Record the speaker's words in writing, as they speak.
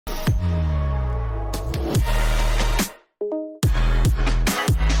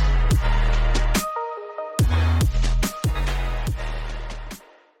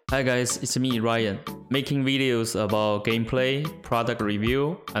Hi guys, it's me Ryan, making videos about gameplay, product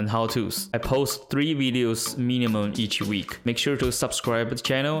review, and how-tos. I post 3 videos minimum each week. Make sure to subscribe to the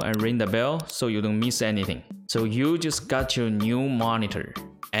channel and ring the bell so you don't miss anything. So you just got your new monitor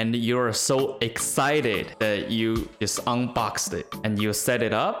and you're so excited that you just unboxed it and you set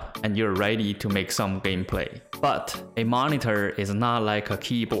it up and you're ready to make some gameplay. But a monitor is not like a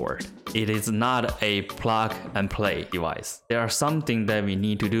keyboard. It is not a plug and play device. There are something that we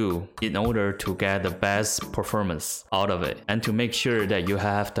need to do in order to get the best performance out of it and to make sure that you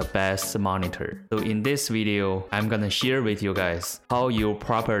have the best monitor. So in this video, I'm gonna share with you guys how you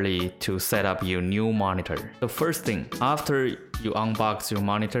properly to set up your new monitor. The first thing, after you unbox your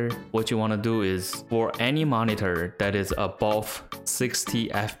monitor, what you want to do is for any monitor that is above 60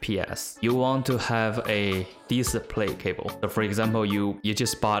 FPS, you want to have a display cable. So for example, you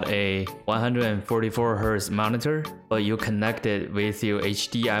just bought a 144 Hz monitor, but you connect it with your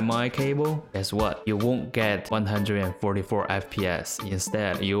HDMI cable. Guess what? You won't get 144 FPS.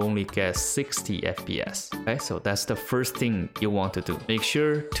 Instead, you only get 60 FPS. Okay, so that's the first thing you want to do. Make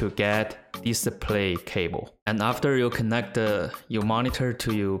sure to get display cable. And after you connect your monitor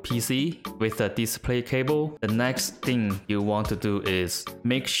to your PC with the display cable, the next thing you want to do is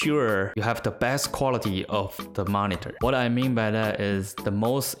make sure you have the best quality of the monitor. What I mean by that is the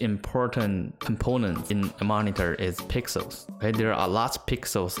most important component in a monitor is pixels. Okay, there are lots of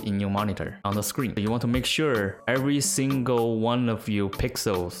pixels in your monitor on the screen. So you want to make sure every single one of your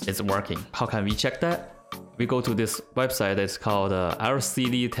pixels is working. How can we check that? We go to this website that's called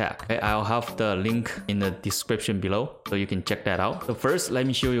LCD Tech. Okay, I'll have the link in the description below so you can check that out. So first, let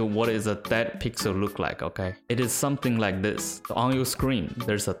me show you what is a dead pixel look like. Okay, it is something like this. So on your screen,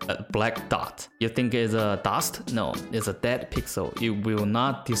 there's a black dot. You think it's a dust? No, it's a dead pixel. It will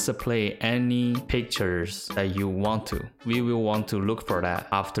not display any pictures that you want to. We will want to look for that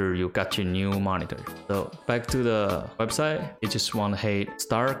after you got your new monitor. So back to the website, you just want to hit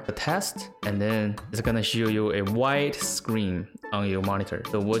start the test, and then it's gonna show you a white screen on your monitor.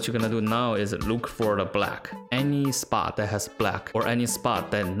 So what you're gonna do now is look for the black. Any spot that has black or any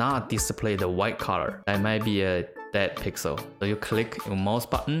spot that not display the white color, that might be a dead pixel. So you click your mouse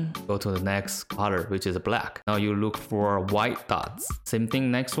button, go to the next color, which is black. Now you look for white dots. Same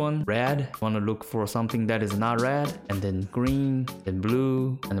thing, next one, red. You want to look for something that is not red, and then green, then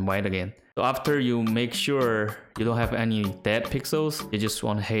blue, and white again. So after you make sure you don't have any dead pixels, you just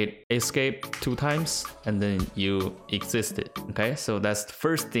want to hit escape 2 times and then you exit it. Okay, so that's the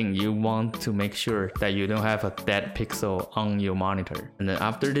first thing you want to make sure that you don't have a dead pixel on your monitor. And then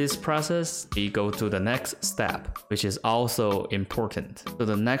after this process, we go to the next step, which is also important. So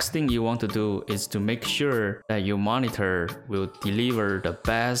the next thing you want to do is to make sure that your monitor will deliver the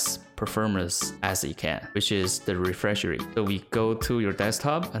best performance as it can, which is the refresh rate. So we go to your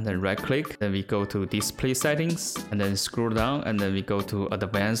desktop and then right click, then we go to display settings and then scroll down and then we go to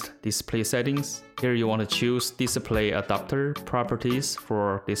advanced display settings. Here you want to choose display adapter properties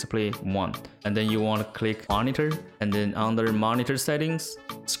for display 1, and then you want to click monitor, and then under monitor settings,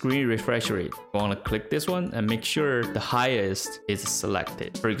 screen refresh rate, you want to click this one and make sure the highest is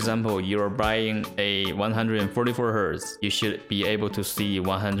selected. For example, you're buying a 144 Hz, you should be able to see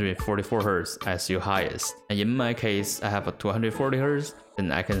 144 Hz as your highest. And in my case, I have a 240 Hz,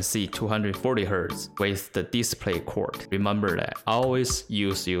 then I can see 240 Hz with the display cord. Remember that, always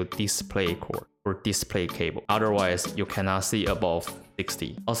use your display cord or display cable. Otherwise, you cannot see above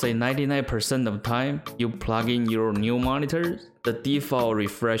 60. I'll say 99% of the time, you plug in your new monitor, the default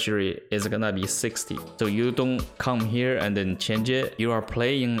refresh rate is gonna be 60. So you don't come here and then change it. You are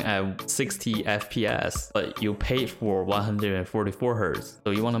playing at 60 FPS, but you paid for 144 Hz. So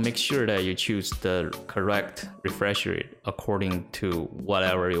you wanna make sure that you choose the correct refresh rate according to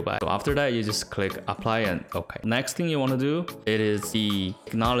whatever you buy. So after that, you just click apply and okay. Next thing you wanna do, it is the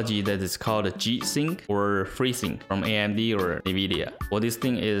technology that is called G-Sync or FreeSync from AMD or NVIDIA. What this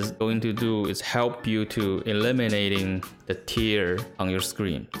thing is going to do is help you to eliminating the tear on your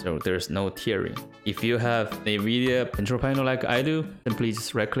screen, so there's no tearing. If you have NVIDIA control panel like I do, simply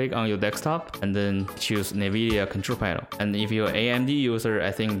just right click on your desktop and then choose NVIDIA control panel. And if you're an AMD user,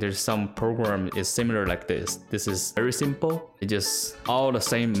 I think there's some program is similar like this. This is very simple. It's just all the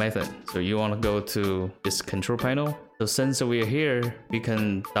same method. So you want to go to this control panel. So since we're here, we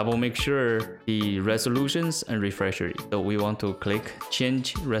can double make sure the resolutions and refresh rate. So we want to click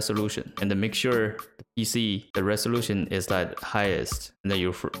change resolution and then make sure the PC, the resolution is at highest and then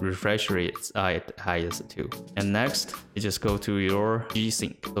your refresh rate is at highest too. And next, you just go to your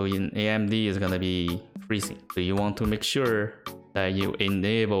G-Sync. So in AMD, it's gonna be FreeSync. So you want to make sure that you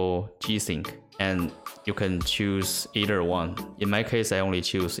enable G-Sync and you can choose either one. In my case, I only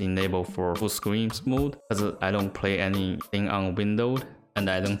choose enable for full screen mode because I don't play anything on Windows and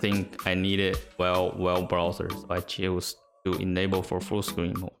I don't think I need it while browser, so I choose to enable for full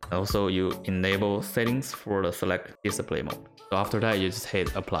screen mode. Also, you enable settings for the select display mode. So after that, you just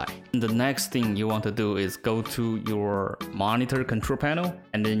hit apply. And the next thing you want to do is go to your monitor control panel,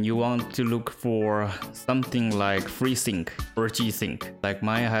 and then you want to look for something like FreeSync or G-Sync. Like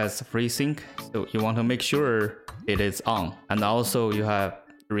mine has FreeSync, so you want to make sure it is on. And also you have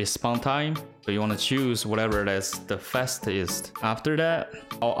response time, so you want to choose whatever that's the fastest. After that,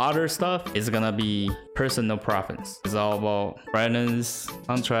 all other stuff is gonna be personal preference. It's all about brightness,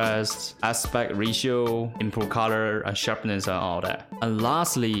 contrast, aspect ratio, input color, and sharpness, and all that. And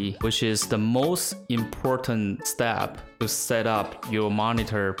lastly, which is the most important step to set up your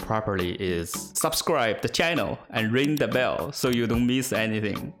monitor properly, is subscribe the channel and ring the bell so you don't miss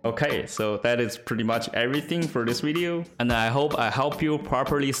anything. Okay, so that is pretty much everything for this video, and I hope I help you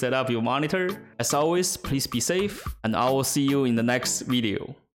properly set up your monitor. As always, please be safe, and I will see you in the next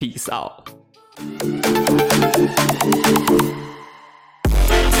video. Peace out.